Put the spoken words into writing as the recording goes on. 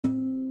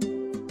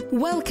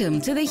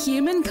Welcome to the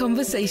Human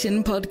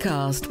Conversation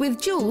podcast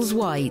with Jules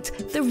White,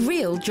 the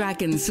real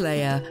dragon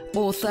slayer,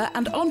 author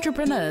and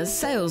entrepreneur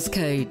sales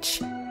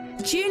coach.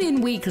 Tune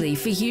in weekly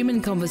for human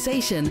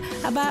conversation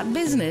about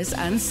business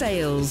and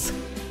sales.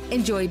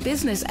 Enjoy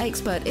business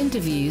expert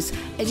interviews,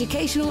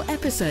 educational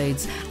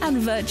episodes, and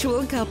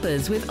virtual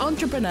cuppas with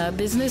entrepreneur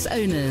business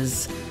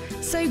owners.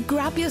 So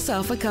grab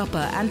yourself a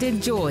cuppa and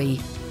enjoy.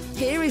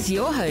 Here is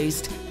your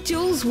host,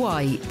 Jules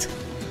White.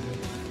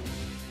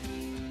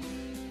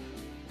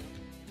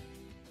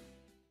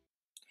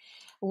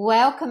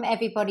 Welcome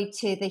everybody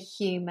to the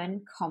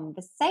Human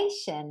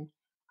Conversation.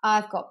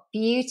 I've got a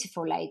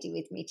beautiful lady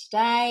with me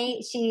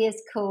today. She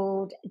is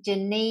called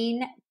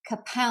Janine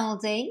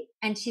Capaldi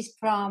and she's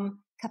from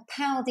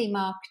Capaldi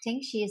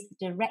Marketing. She is the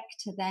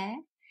director there.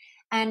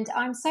 And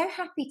I'm so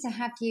happy to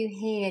have you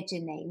here,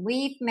 Janine.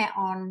 We've met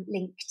on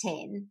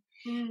LinkedIn,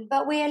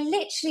 but we are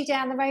literally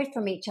down the road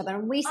from each other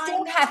and we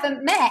still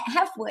haven't met,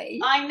 have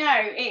we? I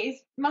know.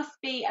 Must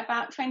be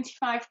about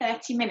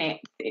 25-30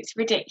 minutes. It's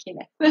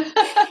ridiculous.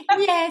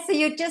 Yeah, so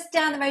you're just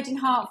down the road in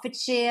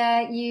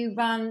Hertfordshire. You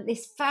run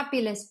this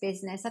fabulous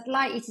business. I'd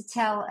like you to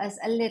tell us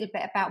a little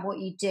bit about what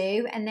you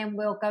do and then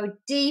we'll go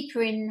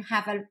deeper and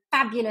have a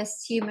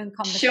fabulous human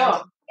conversation.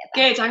 Sure.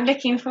 Good. I'm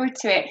looking forward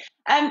to it.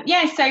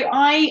 So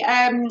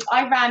I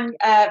run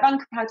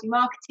Capaldi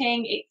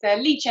Marketing. It's a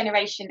lead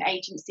generation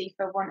agency,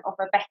 for want of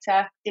a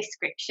better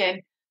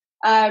description.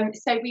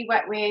 So we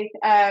work with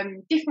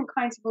different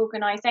kinds of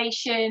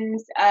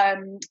organisations,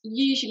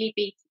 usually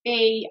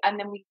B2B, and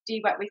then we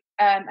do work with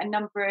a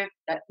number of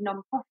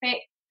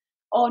non-profits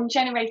on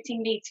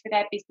generating leads for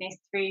their business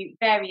through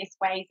various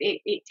ways.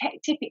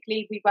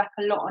 Typically, we work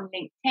a lot on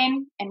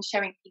LinkedIn and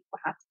showing people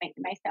how to make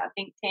the most out of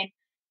LinkedIn,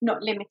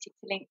 not limited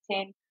to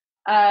LinkedIn.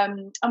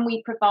 And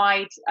we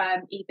provide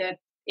either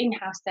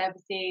in-house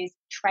services,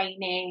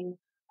 training,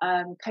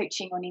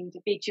 coaching on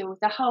individuals,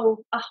 a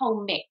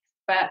whole mix.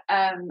 But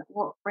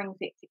what brings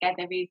it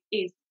together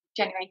is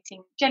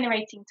generating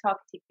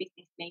targeted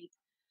business leads.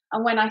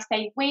 And when I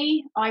say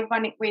we, I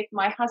run it with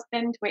my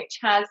husband, which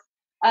has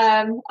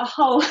a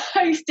whole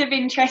host of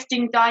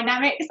interesting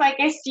dynamics, I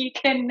guess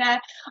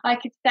I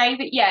could say.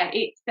 But yeah,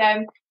 it's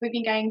we've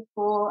been going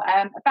for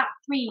about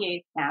 3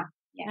 years now.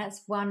 Yeah.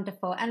 That's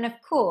wonderful. And of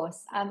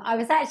course, I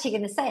was actually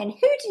going to say, and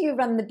who do you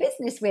run the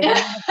business with? And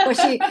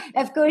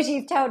of course,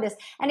 you've told us.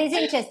 And it's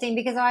interesting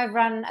because I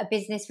run a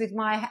business with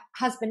my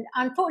husband.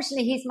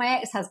 Unfortunately, he's my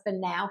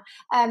ex-husband now.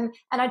 And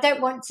I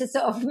don't want to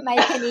sort of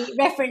make any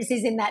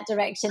references in that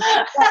direction.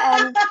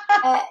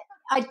 But,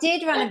 I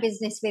did run a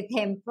business with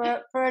him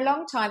for a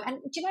long time. And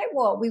do you know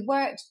what? We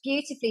worked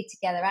beautifully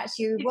together.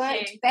 Actually, we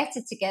worked better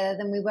together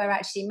than we were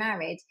actually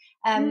married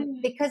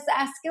because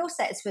our skill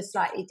sets were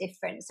slightly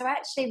different. So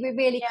actually, we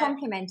really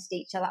complemented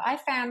each other. I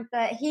found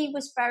that he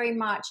was very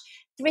much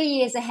 3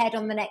 years ahead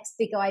on the next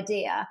big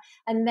idea.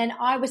 And then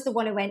I was the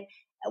one who went,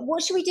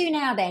 what should we do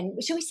now then?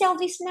 Should we sell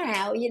this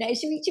now? You know,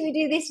 should we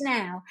do this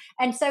now?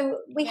 And so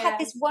we had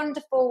this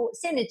wonderful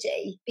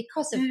synergy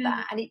because of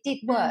that. And it did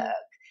work.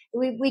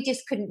 We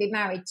just couldn't be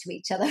married to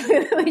each other,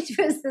 which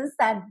was the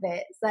sad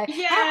bit. So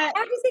how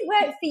does it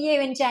work for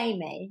you and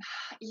Jamie?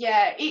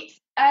 Yeah,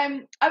 it's I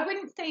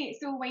wouldn't say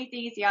it's always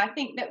easy. I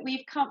think that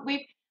we've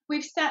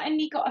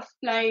certainly got a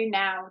flow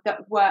now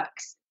that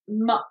works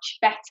much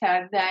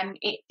better than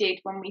it did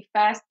when we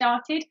first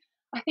started.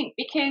 I think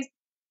because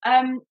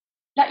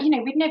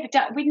we'd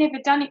never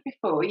done it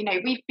before. You know,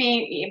 we've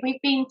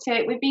been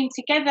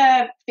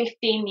together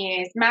 15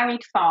 years,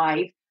 married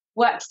 5,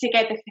 worked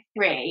together for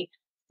 3.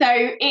 So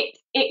it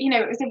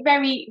was a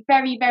very,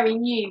 very, very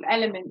new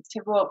element to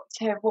what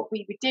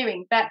we were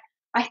doing. But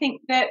I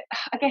think that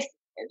I guess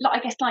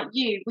like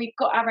you, we've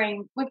got our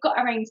own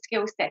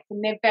skill sets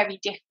and they're very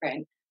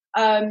different.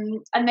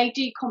 And they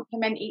do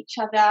complement each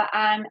other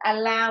and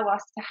allow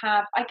us to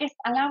have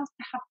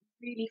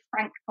really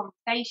frank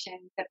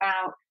conversations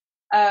about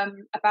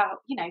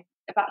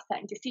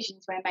certain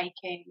decisions we're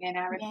making and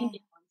our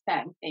opinion on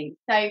certain things.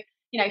 So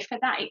for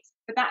that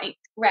it's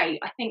great.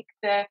 I think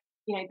the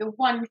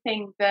one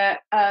thing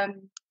that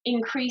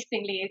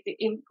increasingly is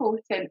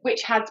important,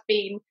 which has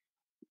been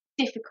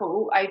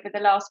difficult over the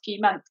last few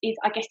months, is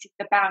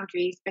the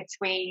boundaries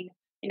between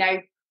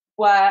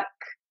work,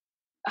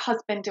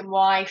 husband and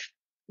wife,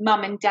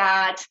 mum and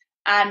dad,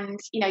 and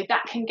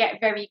that can get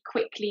very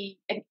quickly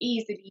and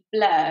easily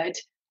blurred.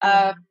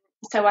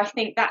 So I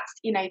think that's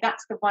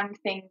the one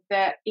thing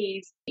that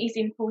is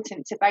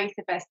important to both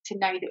of us, to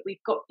know that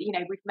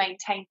we've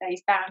maintained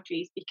those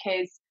boundaries,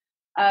 because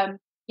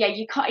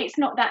you can't. It's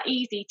not that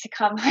easy to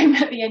come home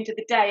at the end of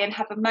the day and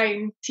have a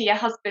moan to your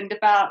husband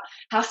about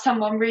how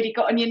someone really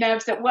got on your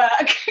nerves at work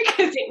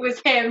because it was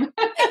him.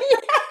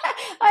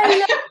 I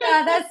love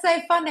that. That's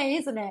so funny,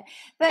 isn't it?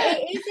 But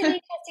it is an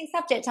interesting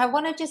subject. I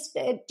want to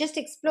just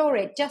explore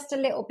it just a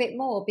little bit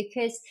more,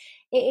 because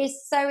it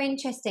is so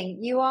interesting.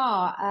 You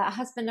are a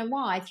husband and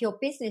wife, your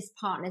business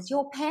partners,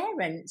 your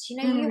parents.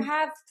 You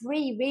have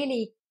 3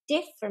 really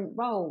different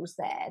roles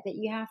there that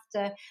you have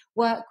to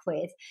work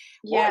with.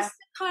 Yeah. What's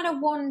the kind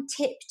of one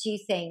tip, do you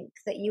think,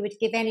 that you would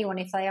give anyone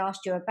if they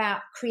asked you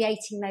about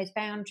creating those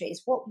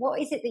boundaries? What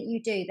is it that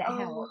you do that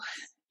helps?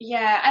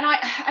 Yeah,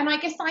 and I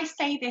guess I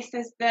say this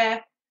as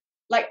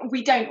like,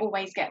 we don't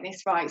always get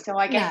this right, so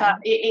I guess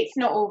it's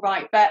not all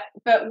right, but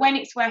when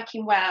it's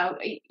working well,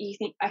 you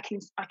think I can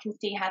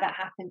see how that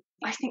happens.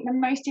 I think the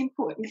most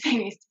important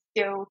thing is to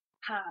still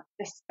have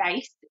the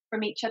space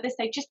from each other.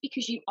 So just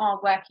because you are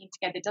working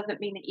together doesn't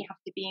mean that you have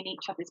to be in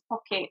each other's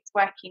pockets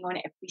working on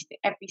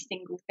every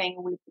single thing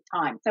all of the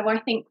time. So I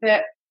think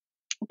that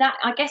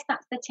I guess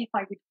that's the tip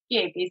I would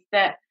give, is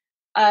that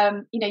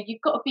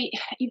you've got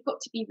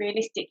to be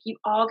realistic. You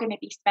are going to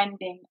be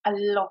spending a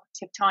lot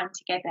of time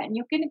together, and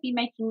you're going to be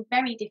making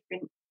very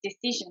different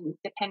decisions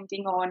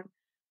depending on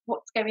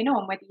what's going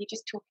on, whether you're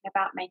just talking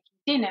about making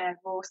dinner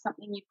or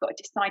something you've got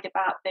to decide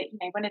about that,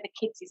 one of the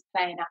kids is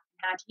playing up,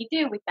 and how do you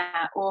deal with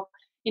that? Or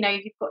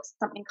you've got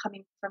something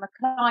coming from a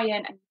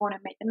client and you want to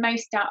make the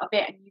most out of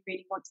it, and you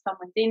really want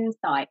someone's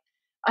insight.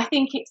 I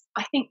think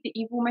that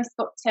you've almost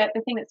got to,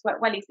 the thing that's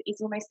worked well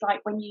is almost like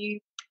when you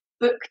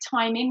book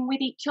time in with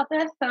each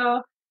other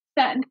for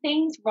certain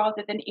things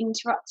rather than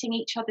interrupting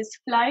each other's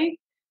flow.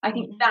 I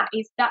think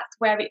that's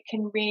where it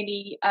can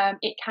really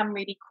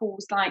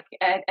cause like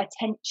a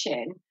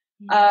tension.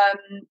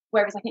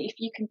 Whereas I think if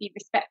you can be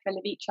respectful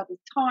of each other's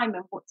time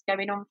and what's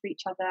going on for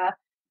each other,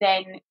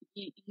 then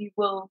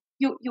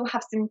you'll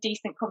have some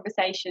decent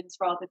conversations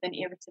rather than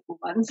irritable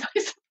ones, I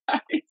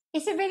suppose.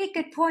 It's a really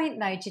good point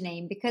though,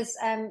 Janine, because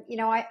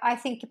I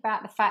think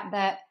about the fact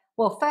that,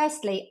 well,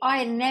 firstly,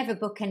 I never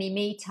book any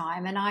me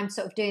time, and I'm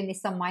sort of doing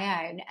this on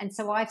my own. And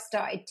so I've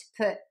started to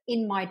put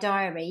in my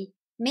diary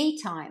me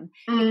time.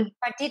 Because if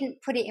I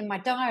didn't put it in my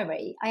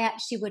diary, I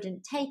actually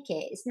wouldn't take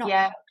it. It's not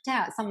booked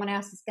out. Someone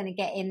else is going to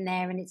get in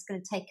there and it's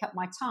going to take up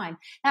my time.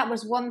 That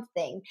was one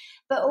thing.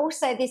 But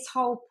also this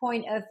whole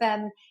point of,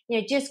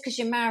 just because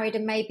you're married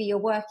and maybe you're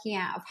working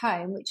out of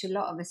home, which a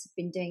lot of us have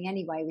been doing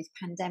anyway with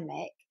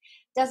pandemic,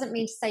 doesn't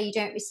mean to say you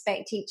don't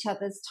respect each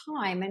other's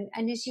time.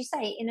 And as you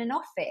say, in an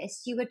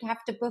office, you would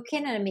have to book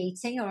in a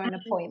meeting or an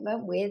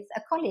appointment with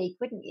a colleague,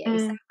 wouldn't you?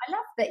 So I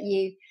love that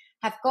you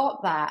have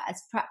got that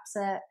as perhaps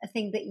a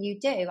thing that you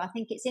do. I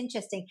think it's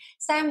interesting.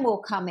 Sam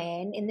will come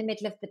in the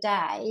middle of the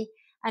day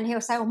and he'll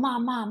say, oh,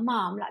 mum,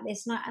 like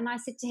this. And I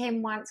said to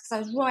him once, because I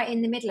was right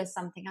in the middle of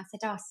something, I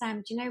said, oh,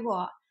 Sam, do you know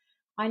what?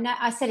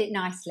 I said it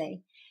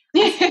nicely.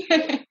 Do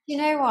you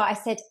know what? I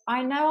said,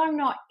 I know I'm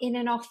not in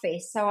an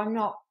office, so I'm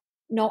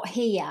not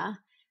here,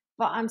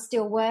 but I'm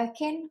still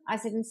working. I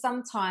said, and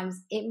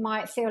sometimes it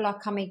might feel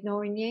like I'm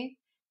ignoring you,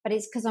 but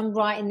it's because I'm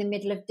right in the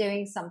middle of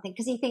doing something,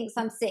 because he thinks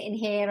I'm sitting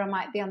here, I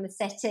might be on the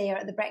settee or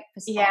at the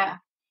breakfast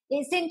bar.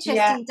 It's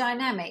interesting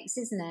dynamics,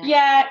 isn't it?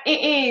 Yeah,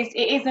 it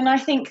is. And I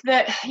think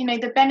that,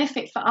 the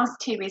benefit for us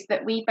too is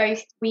that we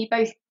both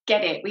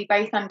get it, we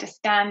both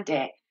understand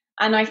it.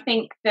 And I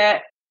think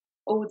that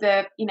all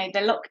the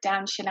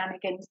lockdown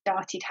shenanigans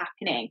started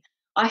happening,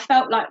 I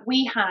felt like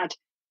we had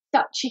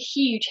such a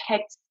huge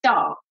head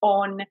start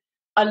on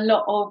a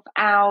lot of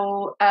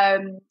our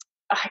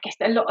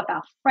a lot of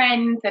our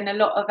friends and a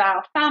lot of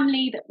our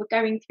family that were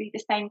going through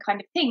the same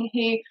kind of thing,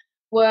 who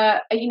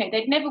were,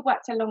 they'd never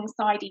worked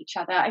alongside each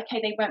other.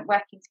 Okay, they weren't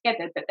working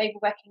together, but they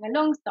were working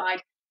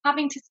alongside,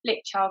 having to split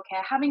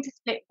childcare, having to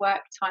split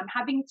work time,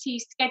 having to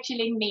schedule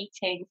in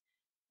meetings.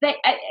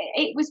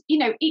 It was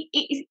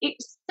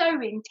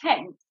so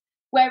intense.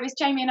 Whereas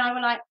Jamie and I were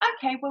like,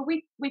 okay, well,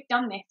 we've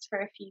done this for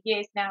a few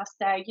years now,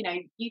 so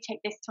you take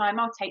this time,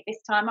 I'll take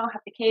this time, I'll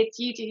have the kids,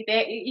 you do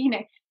that,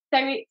 So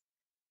it's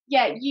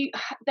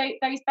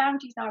those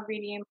boundaries are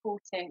really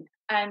important,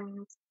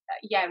 and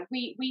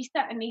we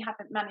certainly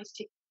haven't managed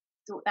to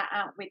sort that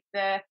out with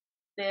the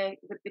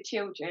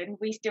children.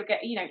 We still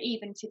get,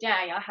 even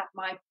today, I have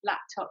my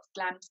laptop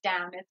slammed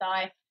down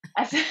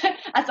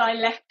as I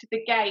left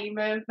the game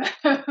of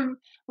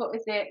what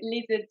was it,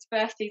 lizards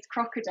versus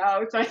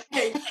crocodiles, I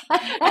think,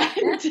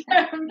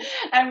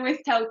 and was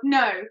told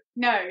no,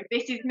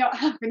 this is not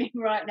happening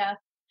right now.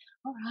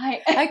 All right.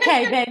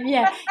 Okay, then,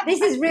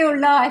 this is real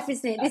life,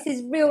 isn't it? This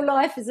is real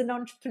life as an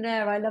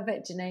entrepreneur. I love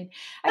it, Janine.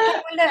 Okay,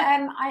 well, look,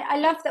 I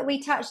love that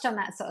we touched on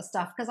that sort of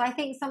stuff, because I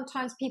think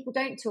sometimes people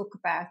don't talk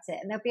about it,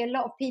 and there'll be a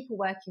lot of people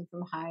working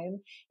from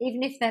home,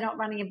 even if they're not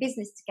running a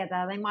business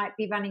together. They might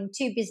be running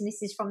two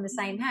businesses from the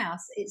same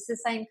house. It's the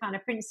same kind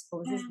of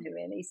principles, isn't it,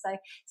 really?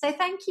 So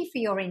thank you for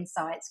your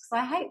insights, because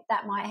I hope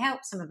that might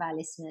help some of our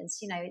listeners.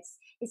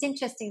 It's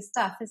interesting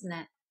stuff, isn't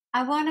it?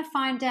 I want to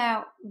find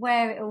out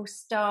where it all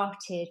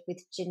started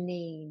with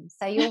Janine.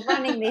 So you're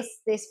running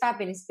this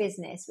fabulous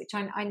business, which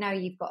I know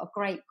you've got a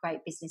great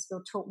business.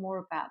 We'll talk more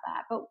about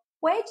that. But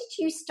where did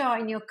you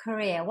start in your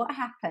career? What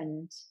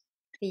happened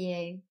for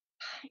you?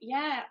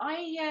 Yeah,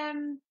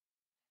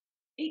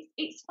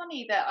 it's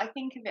funny that I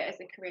think of it as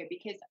a career,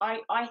 because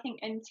I think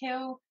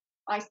until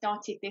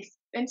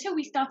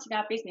we started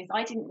our business,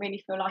 I didn't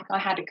really feel like I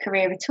had a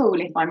career at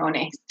all, if I'm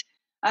honest.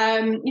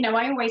 I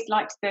always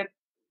liked the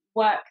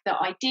work that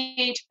I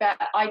did, but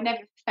I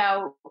never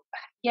felt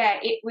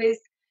it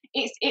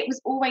it was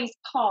always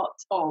part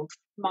of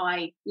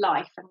my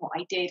life and what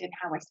I did and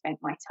how I spent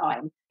my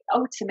time.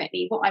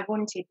 Ultimately, what I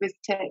wanted was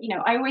to,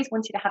 I always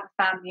wanted to have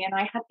a family, and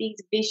I had these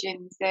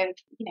visions of,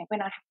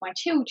 when I have my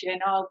children,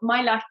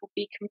 my life will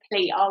be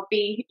complete. I'll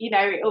be,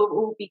 it'll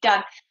all be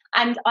done.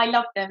 And I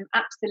love them,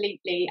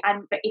 absolutely.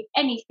 But if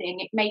anything,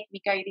 it made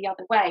me go the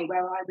other way,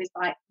 where I was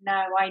like,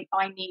 no,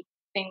 I need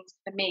things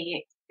for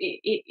me.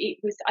 It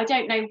was, I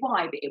don't know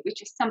why, but it was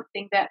just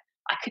something that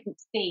I couldn't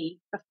see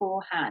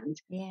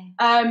beforehand. Yeah.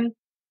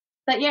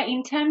 But yeah,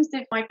 in terms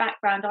of my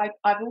background,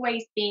 I've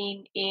always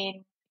been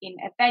in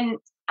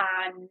events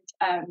and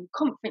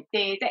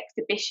conferences,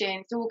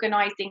 exhibitions,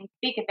 organising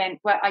big events.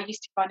 Where I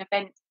used to run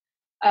events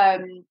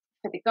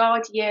for the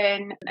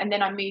Guardian, and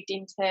then I moved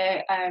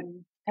into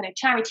kind of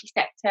charity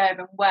sector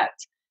and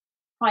worked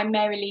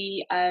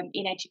primarily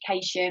in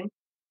education.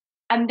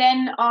 And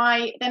then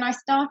I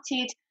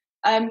started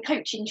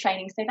coaching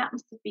training. So that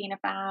must have been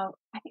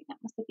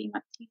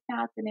like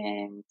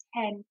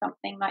 2010,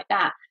 something like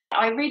that.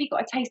 I really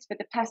got a taste for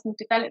the personal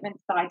development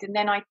side, and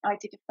then I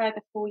did a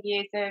further 4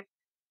 years of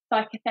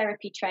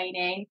psychotherapy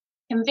training,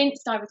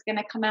 convinced I was going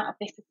to come out of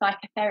this a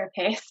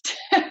psychotherapist,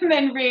 and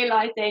then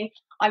realising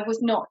I was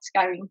not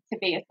going to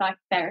be a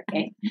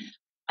psychotherapist.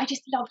 I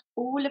just loved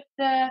all of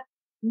the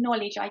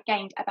knowledge I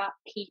gained about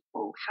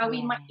people, how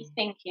we might be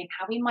thinking,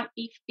 how we might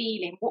be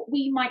feeling, what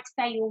we might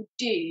say or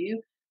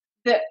do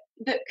that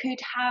could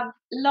have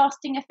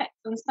lasting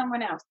effects on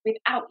someone else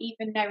without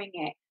even knowing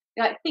it.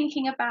 Like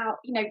thinking about,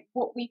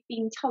 what we've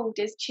been told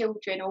as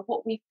children, or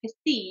what we've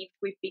perceived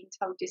we've been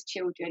told as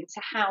children,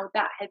 to how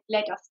that has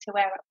led us to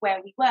where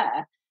we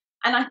were.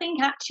 And I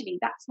think actually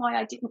that's why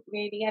I didn't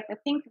really ever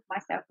think of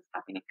myself as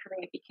having a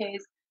career,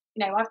 because,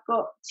 I've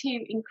got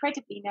two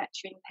incredibly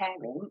nurturing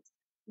parents,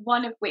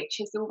 one of which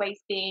has always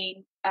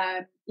been,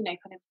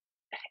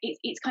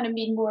 it's kind of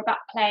been more about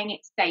playing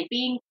it safe,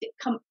 being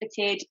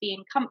comforted,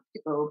 being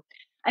comfortable.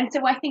 And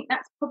so I think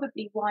that's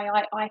probably why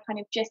I kind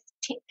of just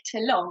ticked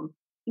along.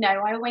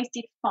 I always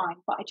did fine,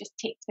 but I just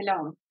ticked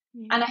along.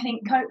 And I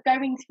think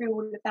going through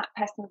all of that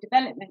personal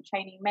development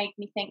training made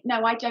me think,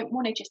 no, I don't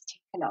want to just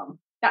tick along.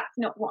 That's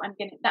not who I'm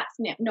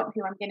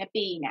going to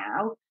be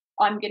now.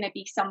 I'm going to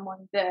be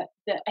someone that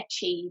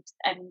achieves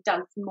and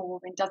does more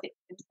and does it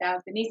for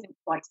themselves, and isn't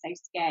quite so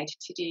scared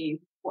to do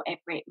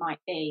whatever it might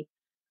be.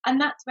 And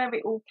that's where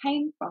it all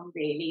came from,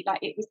 really.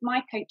 Like, it was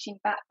my coaching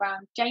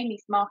background,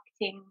 Jamie's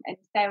marketing and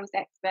sales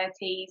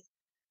expertise,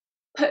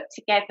 put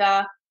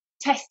together,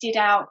 tested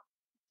out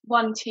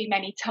one too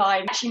many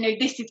times. Actually, no,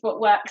 this is what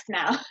works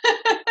now.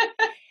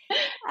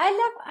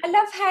 I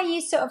love how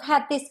you sort of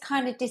had this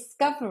kind of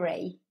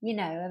discovery,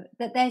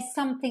 that there's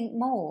something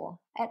more.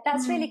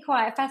 That's really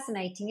quite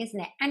fascinating, isn't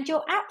it? And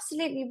you're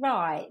absolutely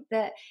right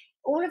that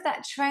all of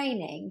that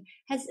training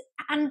has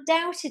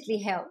undoubtedly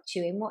helped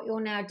you in what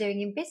you're now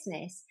doing in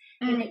business.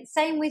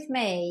 Same with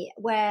me,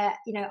 where,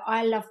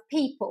 I love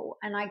people,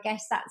 and I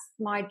guess that's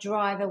my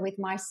driver with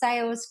my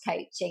sales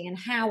coaching, and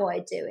how I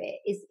do it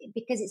is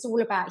because it's all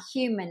about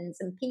humans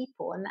and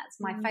people, and that's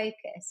my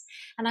focus.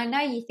 And I know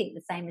you think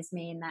the same as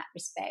me in that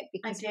respect,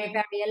 because we're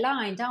very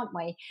aligned, aren't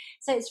we?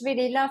 So it's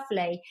really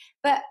lovely.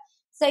 But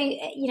so,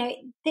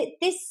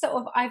 this sort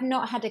of, I've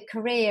not had a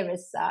career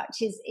as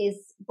such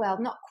is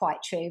well, not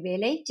quite true,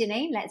 really,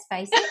 Janine, let's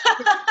face it.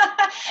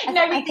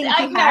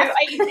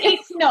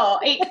 It's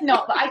not.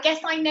 But I guess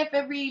I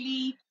never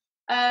really,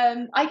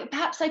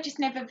 I just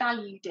never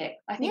valued it.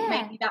 I think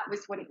maybe that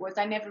was what it was.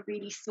 I never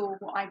really saw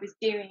what I was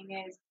doing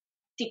as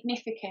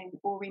significant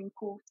or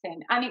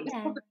important. And it was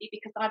probably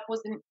because I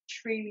wasn't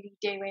truly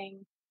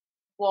doing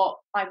what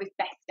I was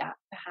best at,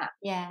 perhaps.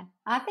 Yeah,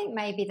 I think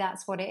maybe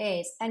that's what it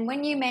is. And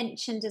when you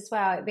mentioned as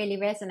well, it really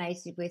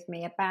resonated with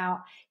me about,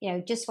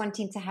 just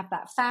wanting to have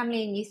that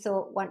family, and you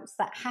thought once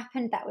that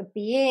happened, that would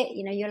be it,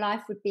 your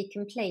life would be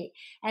complete.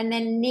 And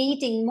then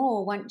needing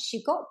more once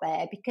you got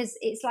there, because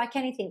it's like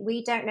anything,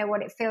 we don't know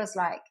what it feels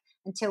like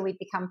until we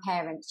become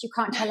parents. You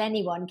can't tell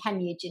anyone, can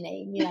you,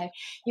 Janine?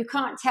 You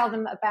can't tell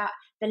them about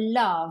the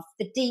love,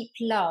 the deep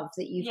love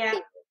that you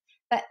feel.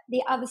 But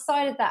the other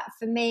side of that,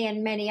 for me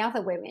and many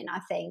other women, I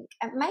think,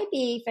 and maybe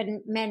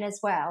even men as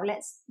well,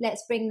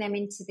 let's bring them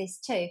into this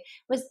too,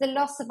 was the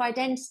loss of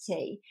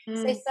identity.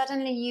 So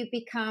suddenly you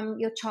become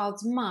your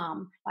child's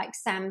mum, like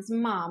Sam's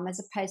mum, as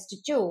opposed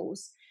to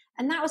Jules.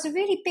 And that was a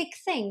really big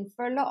thing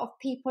for a lot of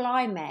people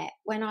I met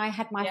when I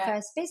had my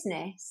first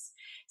business.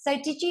 So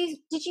did you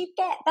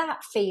get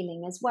that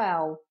feeling as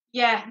well?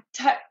 Yeah,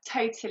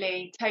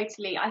 totally.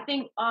 I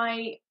think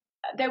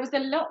there was a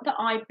lot that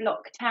I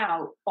blocked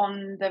out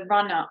on the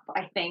run up,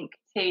 I think,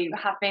 to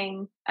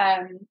having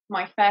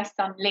my first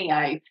son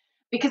Leo,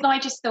 because I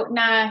just thought,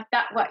 that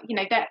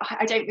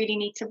I don't really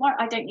need to worry.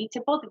 I don't need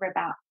to bother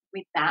about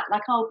with that.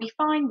 Like, I'll be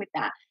fine with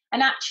that.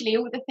 And actually,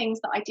 all the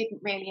things that I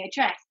didn't really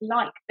address,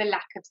 like the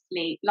lack of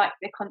sleep, like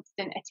the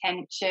constant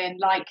attention,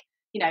 like,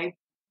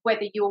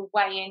 whether you're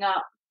weighing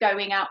up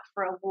going out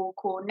for a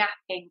walk or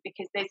napping,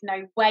 because there's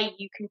no way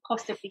you can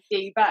possibly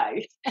do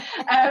both.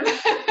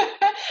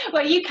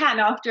 Well, you can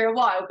after a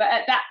while, but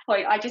at that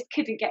point I just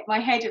couldn't get my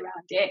head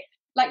around it.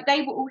 like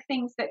they were all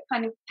things that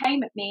kind of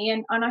came at me,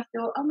 and I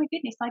thought, oh my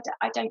goodness,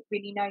 I don't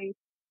really know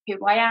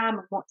who I am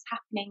and what's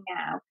happening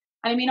now.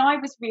 And I mean, I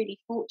was really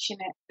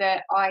fortunate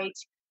that I'd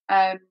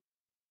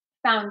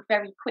found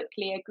very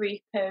quickly a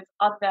group of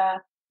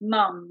other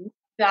mums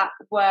that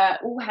were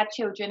all had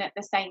children at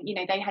the same, you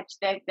know, they had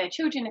their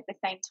children at the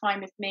same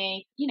time as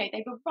me. You know,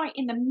 they were right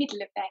in the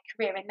middle of their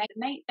career, and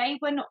they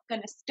were not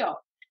going to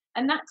stop.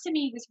 And that to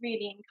me was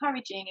really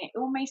encouraging. It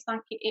almost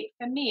like it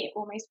for me, it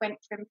almost went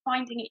from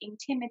finding it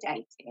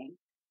intimidating,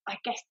 I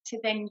guess, to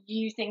then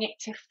using it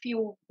to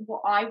fuel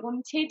what I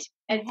wanted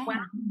as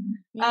well.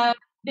 Yeah.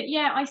 But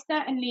yeah, I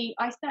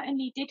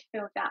certainly did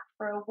feel that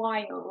for a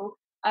while.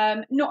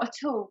 Not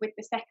at all with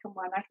the second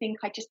one. I think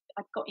I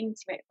got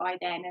into it by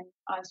then, and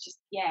I was just,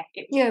 yeah.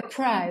 You're a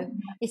pro.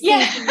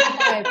 Yeah.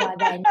 Pro by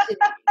then,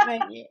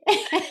 weren't you?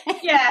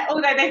 Yeah,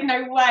 although there's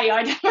no way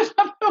I'd have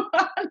another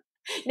one.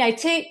 No,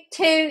 two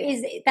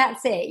is,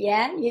 that's it,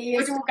 yeah? It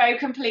would all go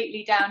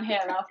completely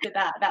downhill after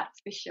that,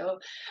 that's for sure.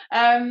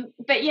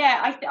 But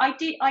yeah, I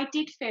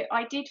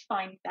did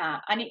find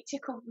that, and it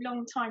took a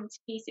long time to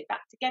piece it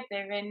back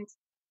together, and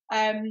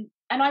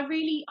I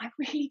really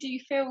do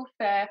feel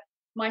for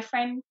my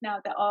friends now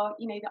that are,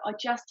 you know, that are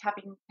just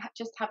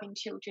having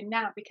children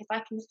now, because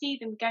I can see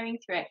them going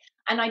through it,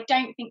 and I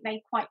don't think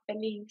they quite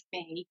believe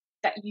me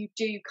that you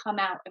do come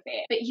out of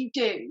it. But you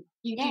do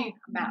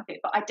come out of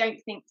it, but I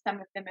don't think some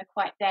of them are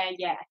quite there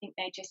yet. I think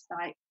they're just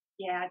like,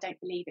 yeah, I don't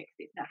believe it because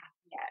it's not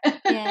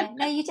happened yet. Yeah,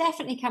 no, you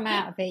definitely come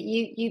out of it.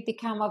 You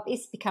become, it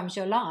becomes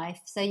your life,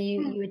 so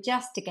you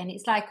adjust again.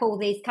 It's like all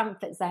these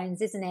comfort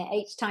zones, isn't it?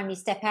 Each time you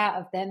step out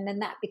of them, then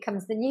that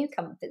becomes the new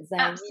comfort zone.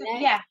 Absolutely. You know?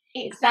 Yeah,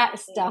 exactly. It's that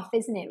stuff,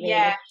 isn't it, really?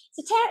 Yeah.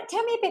 So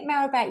tell me a bit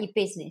more about your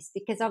business,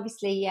 because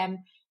obviously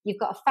you've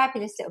got a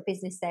fabulous little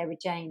business there with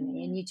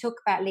Jamie, and you talk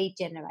about lead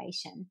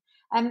generation.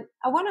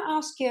 I want to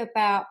ask you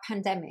about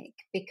pandemic,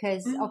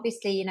 because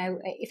obviously, you know,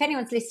 if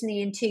anyone's listening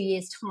in 2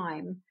 years'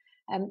 time,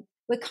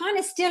 we're kind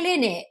of still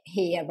in it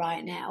here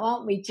right now,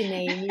 aren't we,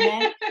 Janine? You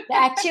know,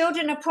 our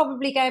children are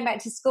probably going back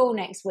to school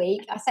next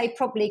week. I say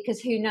probably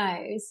because who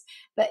knows?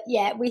 But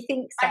yeah, we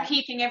think so. I'm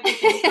keeping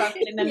everything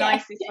in the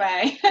nicest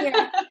way.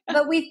 Yeah.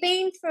 But we've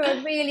been through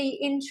a really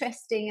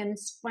interesting and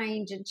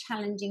strange and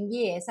challenging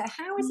year. So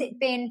how has it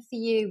been for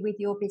you with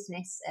your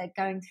business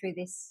going through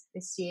this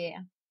year?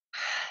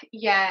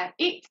 Yeah,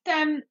 it's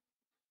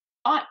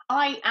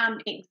I am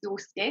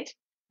exhausted.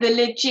 The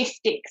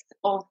logistics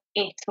of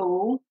it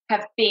all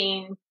have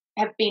been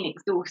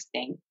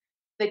exhausting.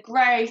 The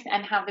growth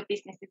and how the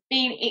business has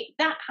been,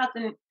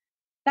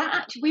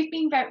 we've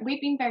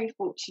been very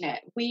fortunate.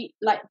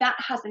 That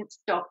hasn't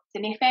stopped,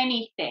 and if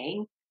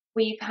anything,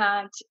 we've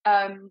had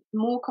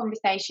more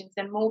conversations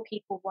and more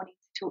people wanting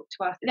to talk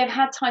to us. They've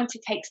had time to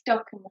take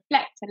stock and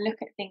reflect and look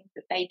at things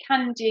that they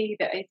can do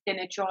that is going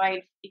to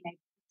drive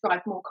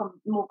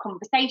more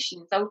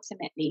conversations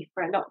ultimately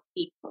for a lot of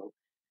people.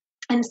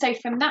 And so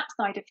from that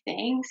side of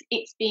things,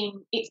 it's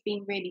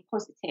been really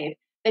positive.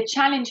 The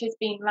challenge has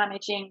been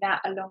managing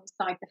that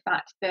alongside the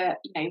fact that,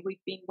 you know,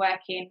 we've been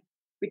working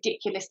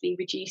ridiculously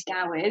reduced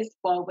hours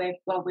while we've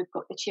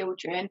got the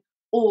children,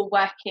 or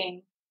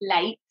working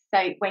late,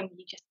 so when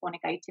you just want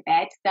to go to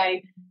bed. So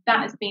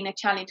that has been a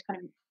challenge,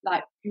 kind of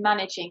like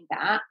managing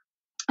that.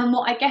 And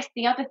what I guess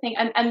the other thing,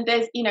 and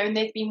there's, you know, and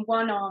there's been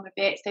one arm of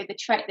it, so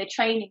the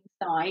training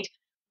side,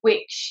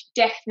 which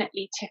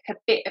definitely took a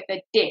bit of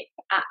a dip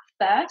at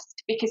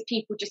first because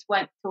people just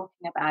weren't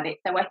talking about it.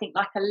 So I think,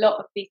 like a lot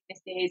of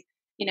businesses,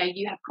 you know,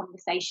 you have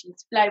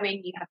conversations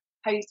flowing, you have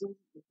proposals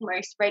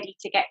almost ready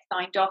to get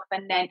signed off,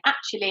 and then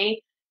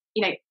actually,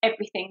 you know,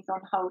 everything's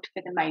on hold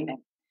for the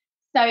moment.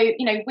 So,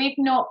 you know, we've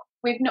not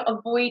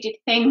avoided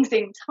things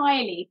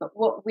entirely, but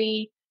what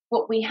we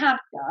have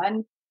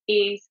done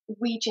is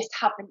we just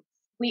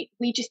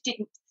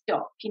didn't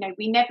stop. You know,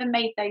 we never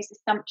made those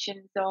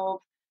assumptions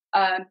of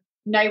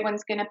no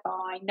one's going to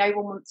buy, no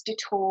one wants to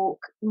talk,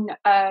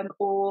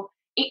 or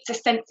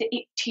it's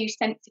too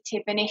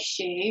sensitive an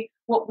issue.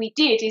 What we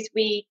did is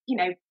we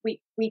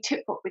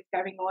took what was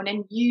going on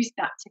and used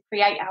that to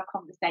create our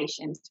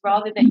conversations,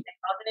 rather than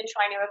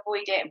trying to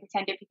avoid it and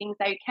pretend everything's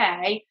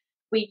okay.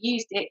 We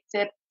used it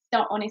to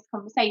start honest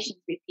conversations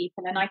with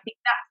people, and I think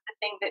that's the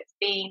thing that's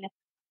been,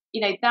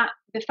 you know, that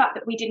the fact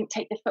that we didn't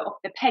take the foot off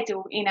the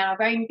pedal in our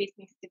own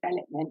business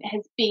development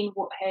has been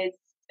what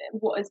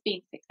has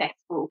been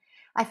successful.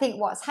 I think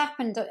what's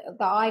happened that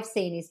I've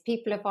seen is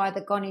people have either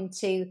gone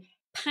into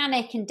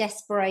panic and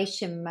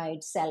desperation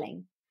mode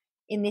selling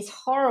in this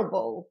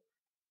horrible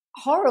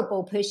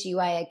pushy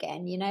way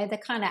again, you know, the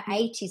kind of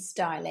 80s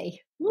style-y.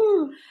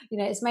 You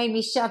know, it's made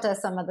me shudder,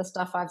 some of the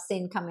stuff I've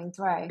seen coming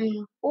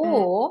through.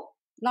 Or,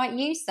 like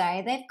you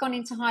say, they've gone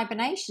into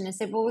hibernation and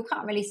said, well, we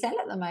can't really sell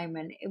at the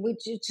moment. We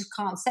just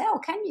can't sell,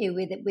 can you,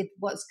 with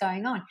what's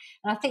going on?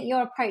 And I think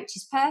your approach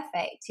is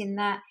perfect in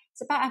that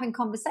it's about having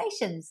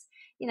conversations.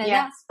 You know,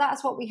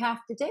 that's what we have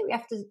to do. We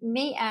have to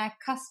meet our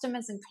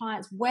customers and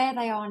clients where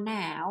they are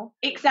now.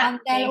 Exactly.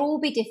 And they'll all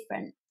be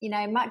different. You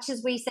know, much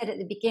as we said at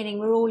the beginning,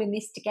 we're all in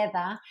this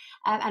together.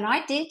 And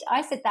I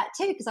said that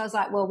too, because I was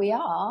like, well, we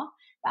are.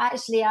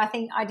 Actually, I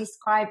think I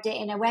described it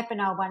in a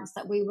webinar once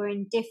that we were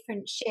in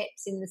different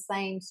ships in the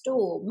same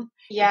storm.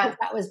 Yeah. Because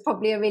that was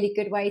probably a really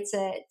good way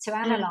to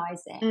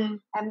analyse it.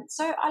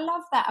 So I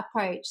love that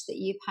approach that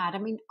you've had. I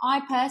mean,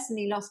 I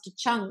personally lost a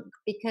chunk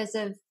because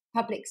of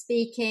public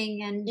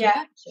speaking and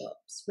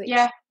workshops, which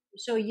I'm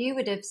sure you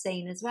would have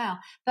seen as well.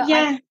 But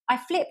I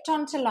flipped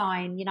onto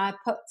line, I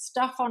put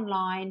stuff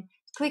online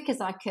as quick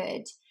as I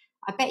could.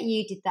 I bet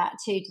you did that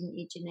too, didn't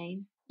you,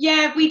 Janine?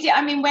 Yeah, we did.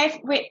 I mean,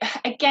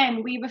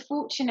 we were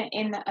fortunate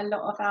in that a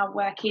lot of our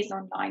work is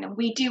online, and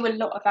we do a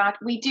lot of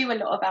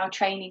our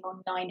training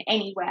online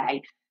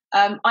anyway.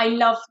 I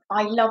love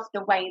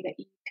the way that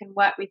you can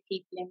work with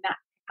people in that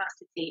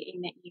capacity,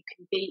 in that you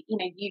can be,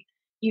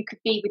 you could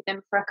be with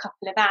them for a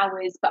couple of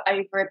hours, but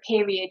over a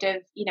period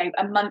of,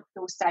 a month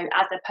or so,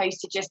 as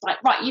opposed to just like,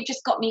 right, you've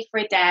just got me for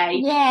a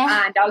day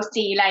and I'll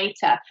see you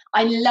later.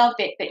 I love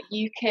it that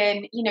you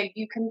can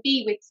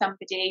be with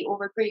somebody or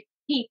a group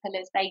of people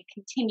as they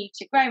continue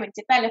to grow and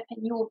develop,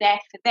 and you're there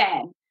for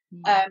them,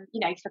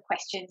 for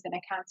questions and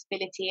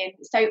accountability. And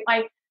so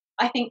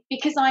I think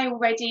because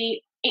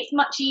it's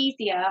much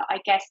easier, I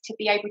guess, to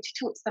be able to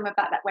talk to them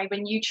about that way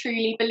when you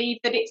truly believe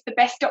that it's the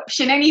best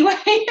option anyway.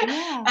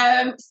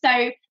 So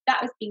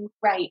that has been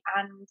great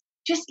and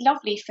just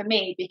lovely for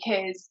me,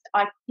 because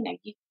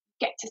you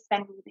get to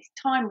spend all this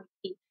time with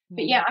people.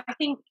 But I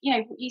think,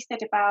 what you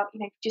said about,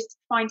 just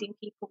finding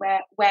people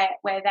where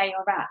they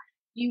are at,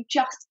 you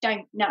just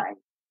don't know.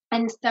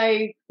 And so,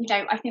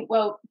 I think,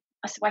 so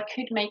I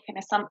could make an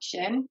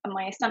assumption, and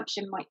my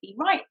assumption might be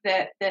right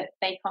that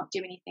they can't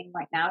do anything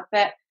right now,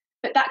 but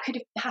that could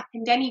have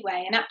happened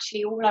anyway. And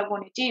actually, all I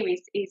want to do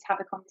is have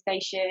a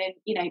conversation,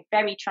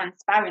 very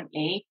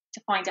transparently,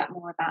 to find out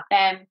more about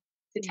them,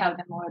 to tell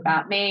them more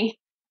about me,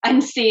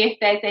 and see if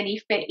there's any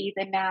fit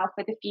either now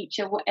for the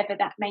future, whatever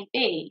that may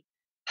be.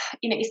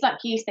 It's like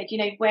you said,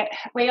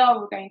 we are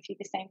all going through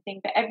the same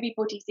thing, but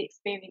everybody's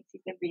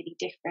experiences are really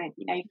different.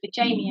 For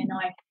Jamie and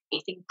I,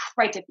 it's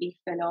incredibly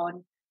full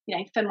on.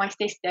 For my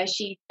sister,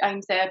 she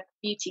owns a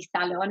beauty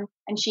salon,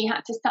 and she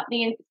had to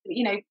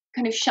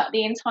shut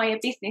the entire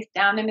business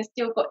down, and has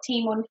still got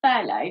team on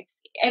furlough.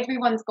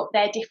 Everyone's got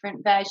their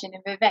different version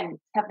of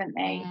events, haven't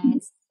they? Yeah,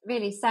 it's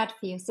really sad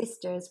for your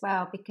sister as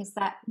well, because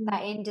that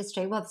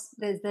industry,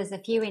 there's a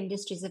few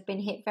industries have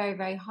been hit very,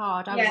 very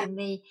hard. I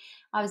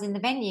was in the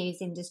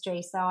venues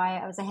industry, so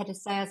I was a head of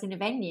sales in a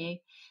venue,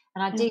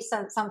 and I do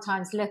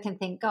sometimes look and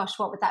think, gosh,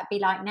 what would that be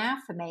like now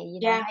for me?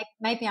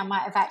 Maybe I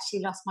might have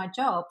actually lost my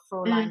job for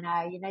all I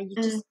know. You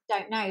just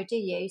don't know, do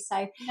you?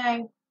 So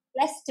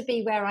blessed to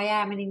be where I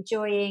am and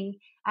enjoying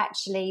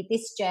actually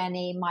this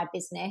journey in my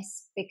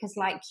business, because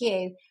like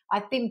you,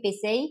 I've been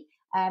busy.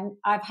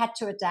 I've had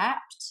to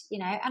adapt,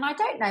 and I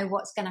don't know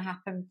what's going to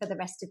happen for the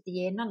rest of the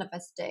year. None of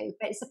us do,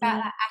 but it's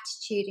about that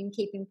attitude and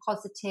keeping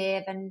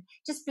positive and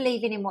just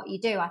believing in what you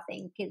do, I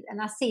think.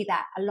 And I see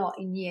that a lot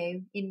in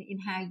you, in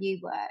how you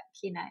work,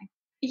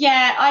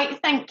 Yeah, I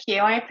thank you.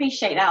 I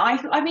appreciate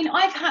that. I mean,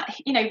 I've had,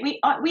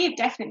 we have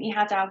definitely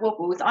had our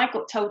wobbles. I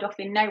got told off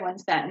in no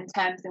uncertain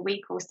terms a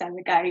week or so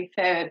ago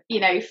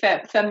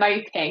for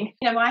moping.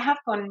 I have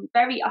gone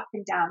very up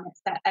and down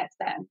at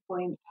certain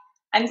points.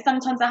 And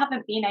sometimes I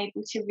haven't been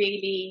able to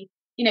really,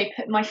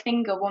 put my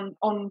finger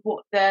on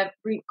what the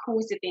root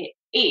cause of it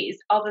is,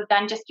 other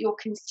than just you're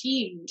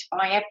consumed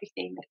by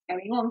everything that's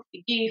going on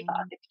for you, for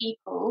other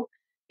people.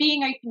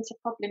 Being open to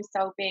problem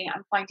solving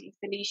and finding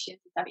solutions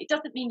and stuff. It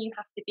doesn't mean you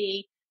have to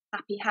be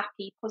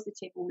happy,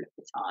 positive all of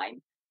the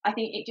time. I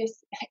think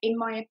in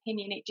my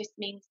opinion, it just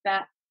means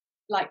that,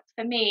 like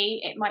for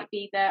me, it might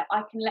be that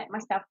I can let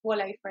myself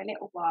wallow for a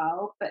little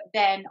while, but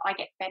then I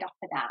get fed up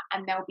of that,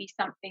 and there'll be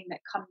something that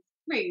comes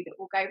through that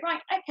will go,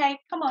 right, okay,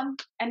 come on,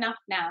 enough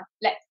now,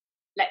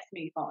 let's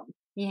move on.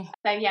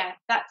 So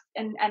that's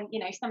and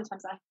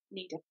sometimes I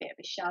need a bit of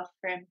a shove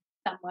from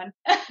someone.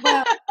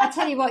 Well, I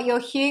tell you what, you're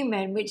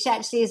human, which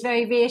actually is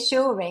very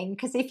reassuring,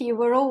 because if you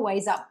were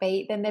always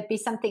upbeat, then there'd be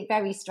something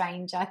very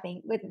strange, I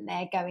think, wouldn't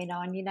there, going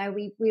on?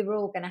 We were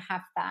all going to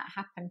have that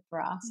happen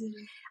for us.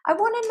 I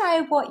want to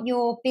know what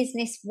your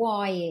business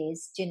why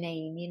is,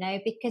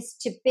 Janine, because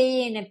to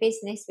be in a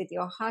business with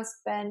your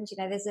husband,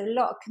 there's a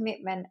lot of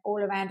commitment all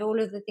around all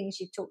of the things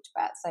you've talked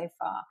about so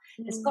far.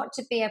 There's got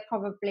to be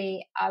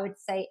probably, I would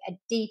say, a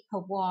deeper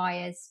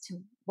why as to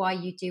why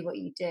you do what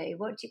you do.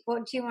 What do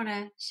you want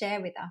to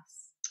share with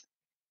us?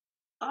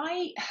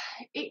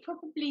 It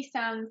probably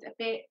sounds a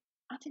bit,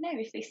 I don't know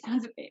if this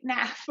sounds a bit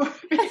naff or a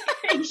bit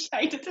cliche,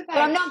 I don't know.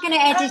 Well, I'm not going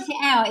to edit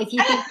it out if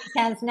you think it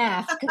sounds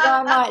naff, because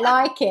I might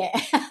like it.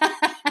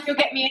 You'll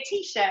get me a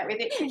t-shirt with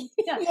it.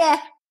 Yeah.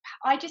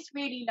 I just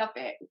really love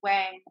it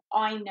when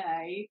I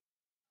know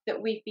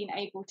that we've been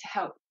able to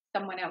help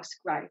someone else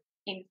grow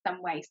in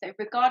some way. So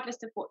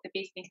regardless of what the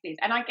business is,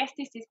 and I guess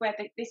this is where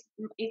this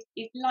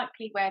is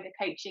likely where the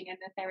coaching and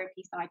the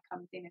therapy side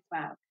comes in as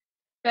well.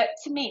 But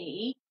to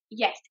me,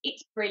 yes,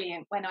 it's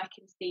brilliant when I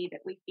can see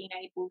that we've been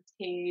able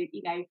to,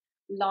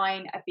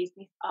 line a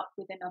business up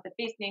with another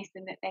business,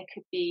 and that there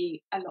could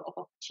be a lot of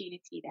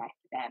opportunity there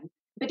for them.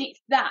 But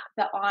it's that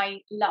I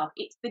love.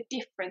 It's the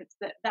difference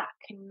that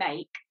can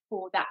make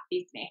for that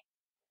business.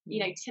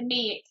 You know, to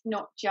me, it's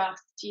not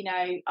just, you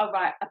know, all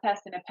right, a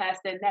person,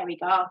 there we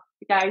go,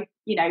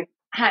 you know,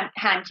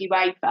 hand you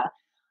over.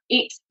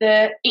 It's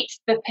the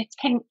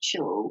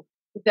potential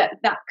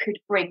that could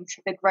bring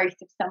to the growth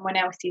of someone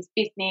else's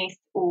business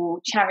or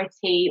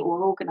charity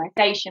or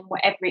organisation,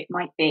 whatever it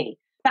might be.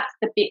 That's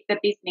the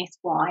business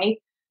why.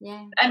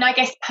 Yeah. And I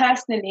guess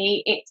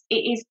personally, it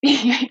is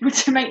being able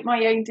to make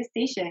my own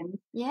decisions.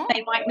 Yeah.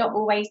 They might not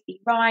always be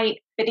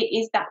right, but it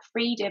is that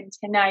freedom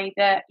to know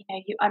that, you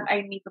know, I'm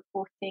only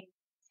reporting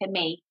to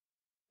me,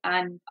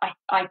 and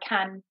I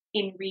can,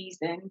 in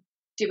reason,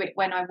 do it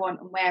when I want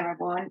and where I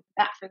want.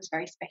 That feels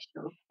very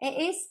special. It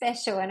is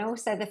special, and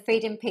also the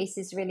freedom piece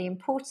is really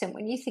important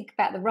when you think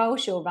about the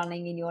roles you're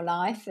running in your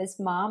life as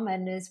mum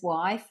and as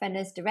wife and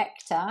as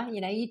director. You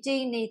know, you do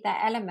need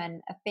that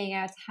element of being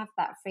able to have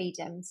that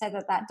freedom so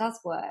that does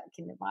work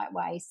in the right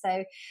way.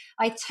 So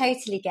I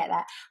totally get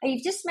that.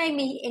 You've just made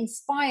me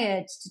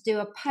inspired to do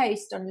a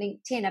post on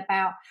LinkedIn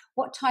about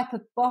what type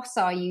of boss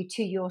are you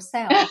to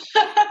yourself?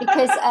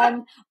 Because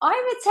I'm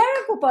a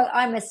terrible boss.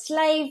 I'm a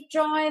slave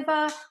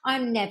driver.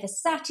 I'm never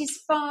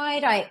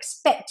satisfied. I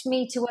expect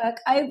me to work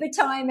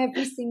overtime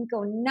every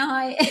single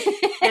night.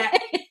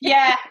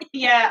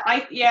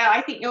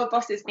 I think your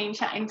boss has been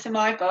chatting to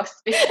my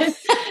boss because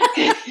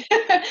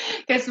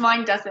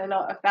mine does a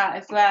lot of that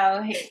as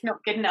well. It's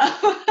not good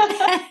enough.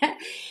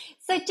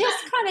 So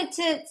just kind of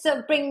to sort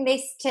of bring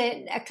this to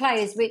a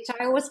close, which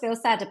I always feel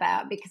sad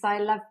about because I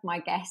love my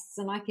guests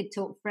and I could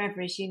talk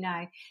forever, as you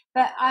know.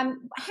 But how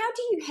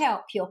do you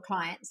help your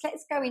clients?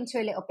 Let's go into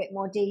a little bit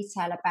more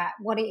detail about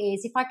what it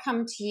is. If I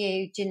come to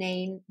you,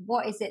 Janine,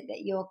 what is it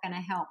that you're going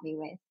to help me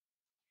with?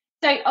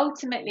 So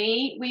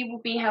ultimately, we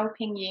will be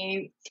helping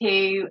you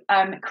to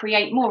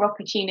create more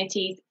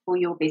opportunities for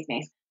your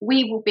business.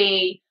 We will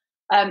be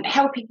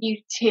helping you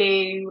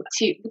to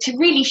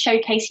really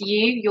showcase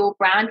your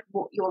brand,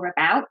 what you're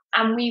about,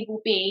 and we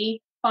will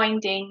be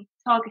finding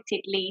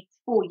targeted leads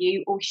for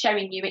you or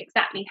showing you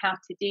exactly how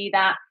to do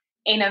that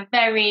in a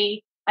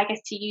very, I guess,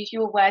 to use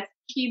your words,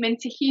 human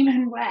to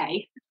human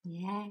way.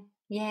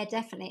 Yeah,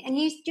 definitely. And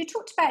you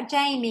talked about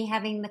Jamie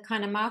having the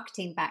kind of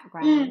marketing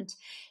background.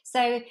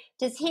 So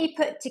does he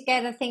put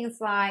together things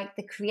like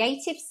the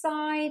creative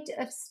side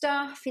of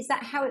stuff? Is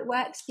that how it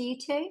works for you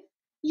too?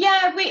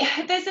 Yeah,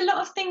 there's a lot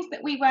of things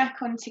that we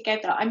work on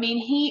together. I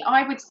mean,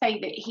 I would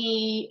say that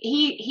he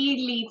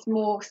leads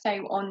more so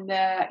on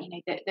the, you know,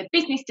 the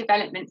business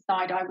development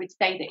side. I would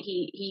say that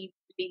he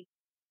leads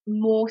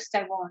more so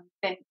on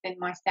than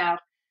myself,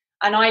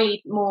 and I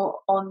lead more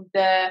on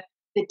the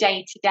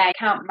day-to-day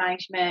account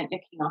management,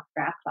 looking after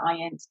our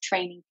clients,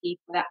 training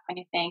people, that kind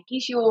of thing.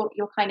 He's your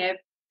kind of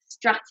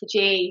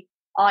strategy,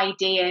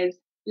 ideas,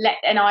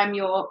 and I'm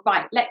your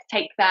right. Let's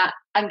take that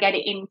and get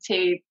it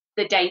into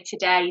the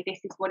day-to-day.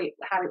 This is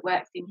how it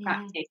works in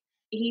practice.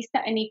 He's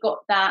certainly got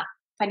that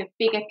kind of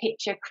bigger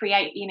picture,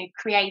 creative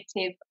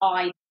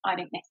eye I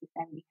don't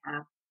necessarily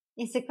have.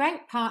 It's a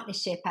great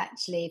partnership,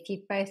 actually, if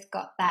you've both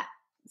got that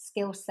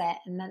skill set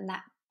and then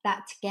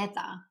that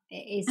together.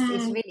 It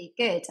is really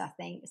good, I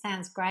think. It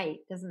sounds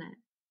great, doesn't it?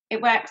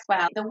 It works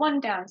well. The one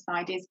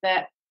downside is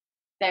that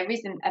there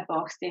isn't a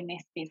boss in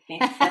this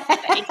business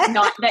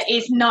that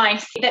is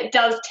nice, that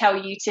does tell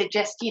you to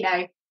just, you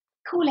know,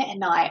 call it a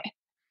night.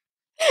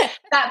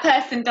 That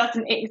person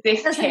doesn't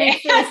exist here.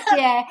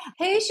 Yeah.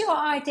 Who's your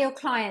ideal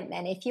client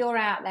then? If you're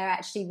out there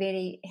actually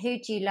really, who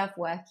do you love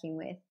working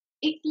with?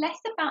 It's less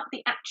about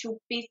the actual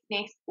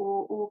business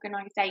or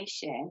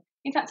organisation.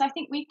 In fact, I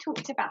think we've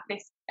talked about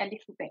this a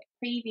little bit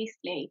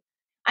previously.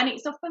 And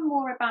it's often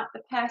more about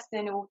the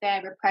person or their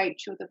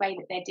approach or the way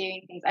that they're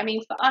doing things. I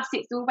mean, for us,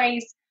 it's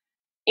always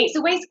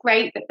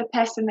great that the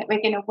person that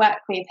we're going to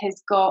work with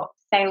has got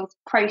sales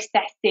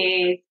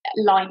processes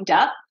lined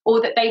up,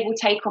 or that they will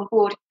take on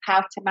board how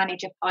to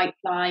manage a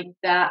pipeline,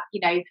 that,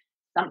 you know,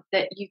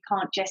 that you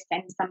can't just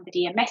send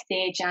somebody a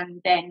message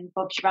and then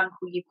Bob's your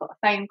uncle, you've got a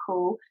phone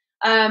call.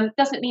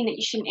 Doesn't mean that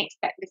you shouldn't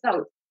expect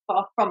results,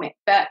 far from it,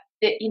 but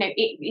that, you know,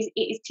 it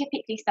is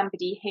typically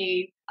somebody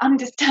who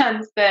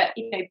understands that,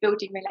 you know,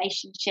 building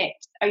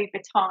relationships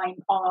over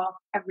time are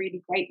a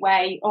really great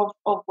way of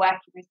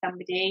working with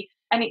somebody,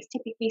 and it's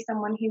typically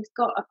someone who's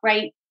got a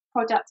great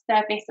product,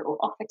 service or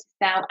offer to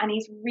sell and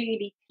is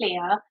really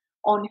clear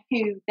on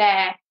who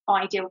their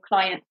ideal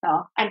clients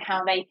are and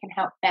how they can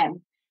help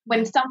them.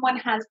 When someone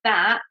has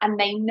that and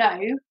they know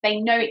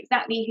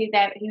exactly who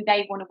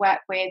they want to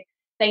work with,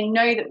 they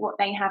know that what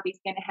they have is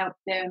going to help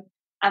them,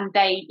 and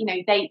they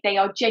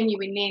are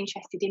genuinely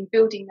interested in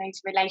building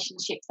those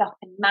relationships up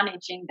and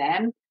managing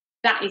them.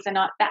 That's an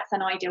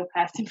ideal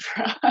person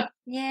for us.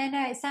 Yeah,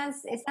 no, it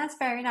sounds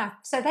fair enough.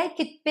 So they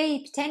could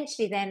be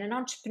potentially then an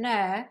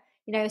entrepreneur,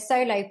 you know, a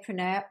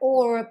solopreneur,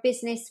 or a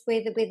business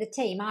with a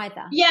team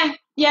either. Yeah,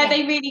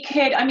 they really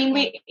could. I mean,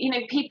 we, you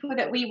know, people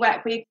that we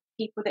work with,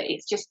 people that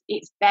it's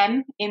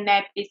them in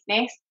their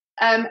business.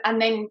 And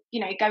then,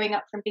 you know, going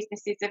up from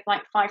businesses of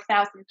like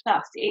 5,000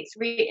 plus, it's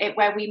really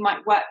where we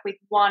might work with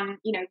one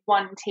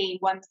team,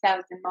 one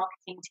sales and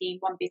marketing team,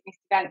 one business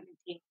development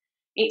team.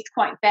 it's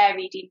quite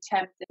varied in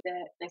terms of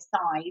the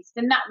size,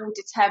 and that will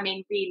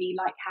determine really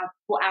like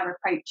what our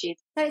approach is.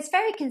 So it's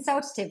very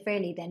consultative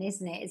really then,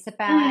 isn't it? It's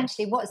about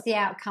actually what's the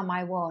outcome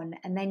I want,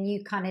 and then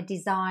you kind of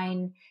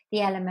design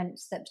the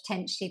elements that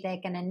potentially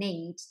they're going to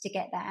need to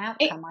get that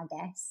outcome, I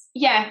guess.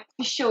 Yeah,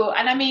 for sure.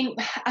 And I mean,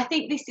 I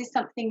think this is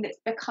something that's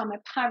become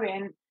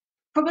apparent,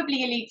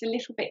 probably alludes a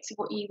little bit to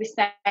what you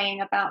were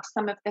saying about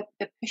some of the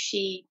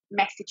pushy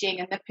messaging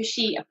and the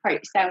pushy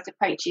sales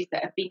approaches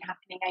that have been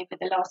happening over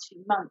the last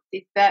few months,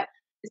 is that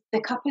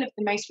the couple of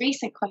the most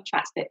recent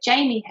contracts that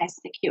Jamie has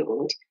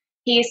secured,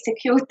 he has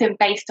secured them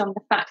based on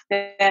the fact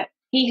that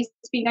he has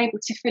been able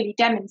to fully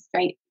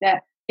demonstrate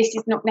that this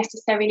is not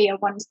necessarily a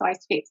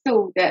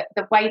one-size-fits-all, that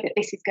the way that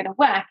this is going to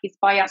work is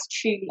by us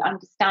truly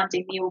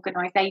understanding the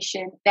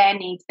organisation, their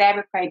needs, their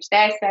approach,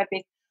 their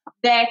service,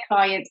 their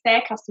clients,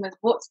 their customers,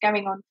 what's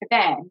going on for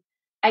them,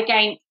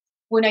 against,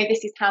 well, no,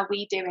 this is how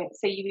we do it,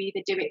 so you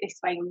either do it this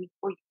way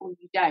or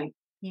you don't.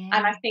 Yeah.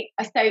 And I think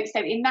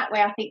so in that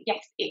way, I think,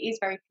 yes, it is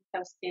very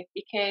consultative,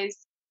 because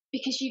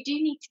you do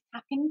need to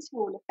tap into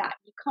all of that.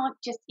 You can't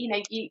just,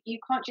 you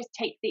can't just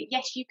take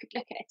yes, you could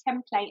look at a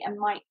template and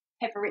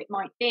whatever it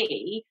might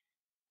be,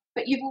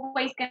 but you're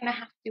always going to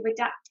have to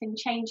adapt and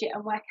change it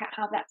and work out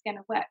how that's going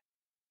to work,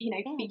 for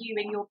you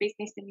and your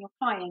business and your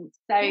clients.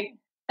 So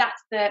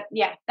that's the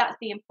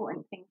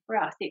important thing for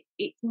us.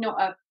 It's not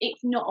a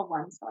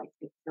one size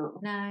fits all.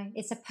 No,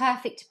 it's a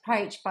perfect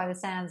approach by the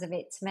sounds of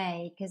it to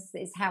me, because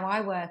it's how I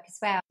work as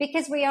well.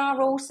 Because we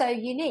are also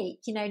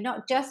unique,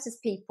 not just as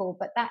people,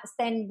 but that's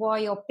then why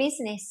your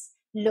business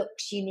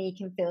looks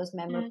unique and feels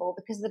memorable,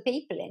 because of the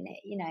people in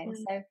it,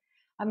 So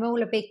I'm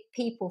all a big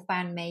people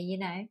fan,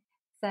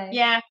 So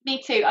yeah,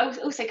 me too.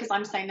 Also because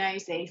I'm so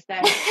nosy. So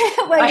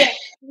well,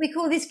 we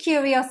call this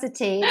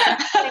curiosity.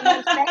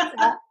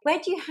 Where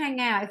do you hang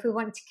out if we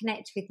want to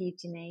connect with you,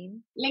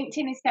 Janine?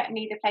 LinkedIn is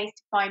certainly the place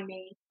to find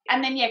me.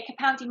 And then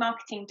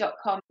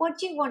capaldimarketing.com. What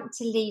do you want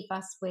to leave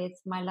us with,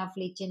 my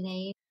lovely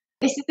Janine?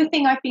 This is the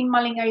thing I've been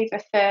mulling over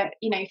for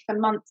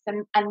months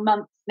and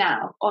months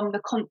now, on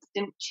the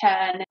constant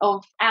churn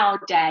of our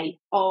day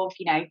of,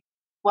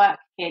 work,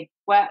 kids,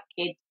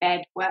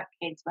 bed, work,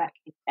 kids,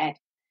 bed.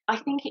 I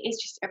think it is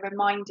just a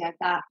reminder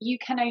that you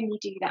can only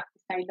do that for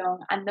so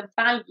long, and the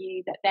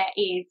value that there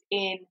is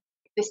in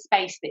the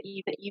space that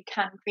you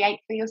can create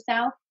for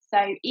yourself.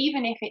 So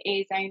even if it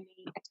is only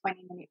a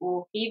 20-minute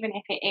walk, even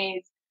if it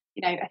is,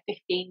 a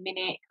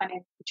 15-minute kind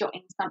of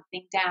jotting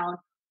something down,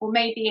 or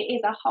maybe it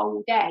is a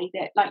whole day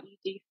that like you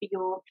do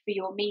for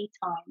your me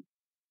time,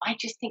 I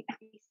just think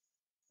that is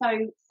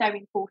so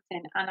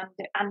important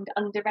and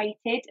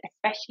underrated,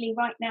 especially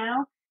right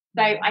now.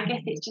 So I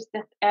guess it's just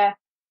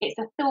it's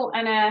a thought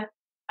and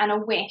a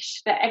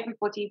wish that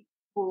everybody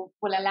will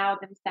allow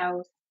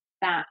themselves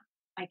that,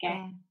 I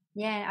guess.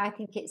 Yeah, I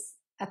think it's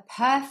a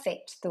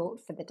perfect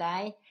thought for the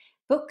day.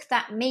 Book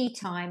that me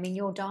time in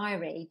your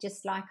diary,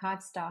 just like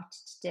I've started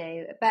to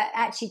do. But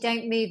actually,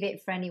 don't move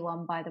it for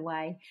anyone, by the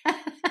way.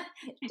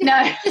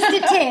 No. Just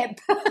a tip.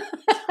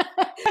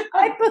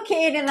 I book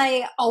it in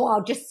and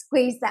I'll just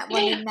squeeze that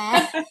one in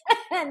there.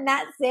 And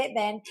that's it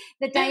then.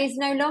 The day is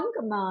no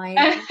longer mine,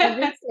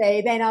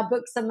 obviously. Then I'll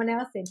book someone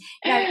else in.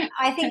 No,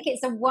 I think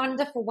it's a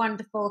wonderful,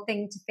 wonderful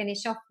thing to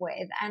finish off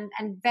with, and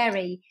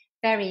very,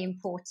 very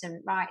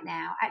important right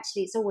now.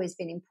 Actually, it's always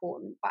been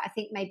important, but I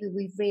think maybe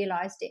we've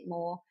realised it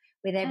more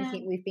with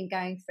everything we've been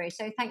going through.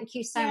 So thank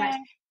you so much.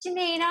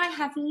 Janine, I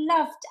have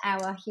loved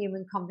our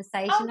human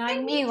conversation. I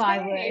knew I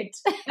would.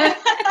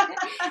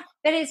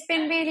 But it's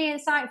been really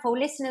insightful.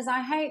 Listeners,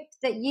 I hope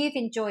that you've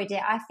enjoyed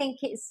it. I think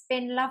it's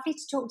been lovely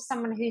to talk to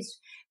someone who's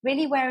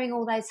really wearing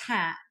all those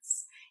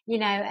hats,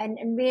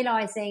 and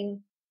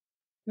realising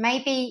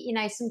maybe,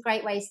 some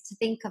great ways to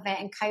think of it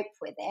and cope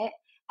with it.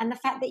 And the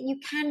fact that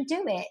you can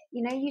do it,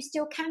 you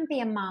still can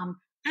be a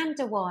mum and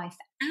a wife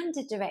and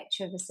a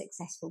director of a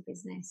successful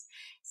business.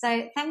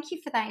 So thank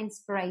you for that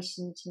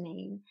inspiration,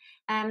 Janine.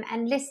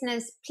 And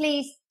listeners,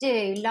 please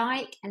do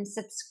like and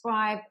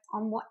subscribe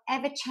on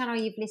whatever channel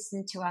you've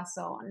listened to us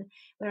on.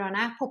 We're on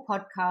Apple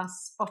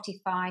Podcasts,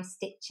 Spotify,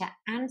 Stitcher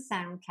and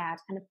SoundCloud.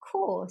 And of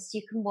course,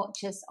 you can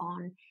watch us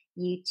on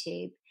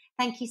YouTube.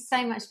 Thank you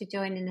so much for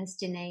joining us,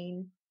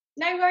 Janine.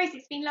 No worries.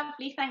 It's been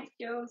lovely. Thanks,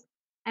 Jules.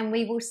 And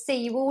we will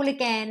see you all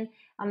again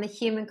on The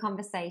Human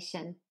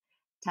Conversation.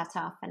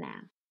 Ta-ta for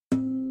now.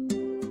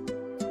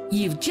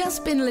 You've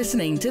just been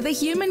listening to the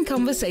Human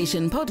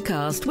Conversation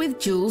podcast with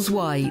Jules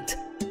White.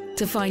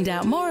 To find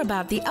out more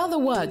about the other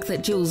work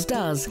that Jules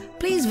does,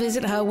 please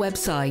visit her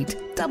website,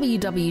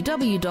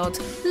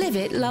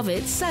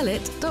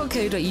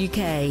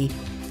 www.liveitloveitsellit.co.uk.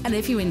 And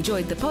if you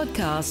enjoyed the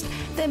podcast,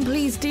 then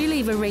please do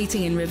leave a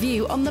rating and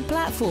review on the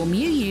platform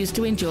you use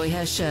to enjoy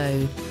her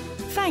show.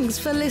 Thanks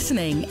for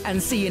listening,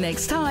 and see you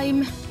next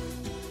time.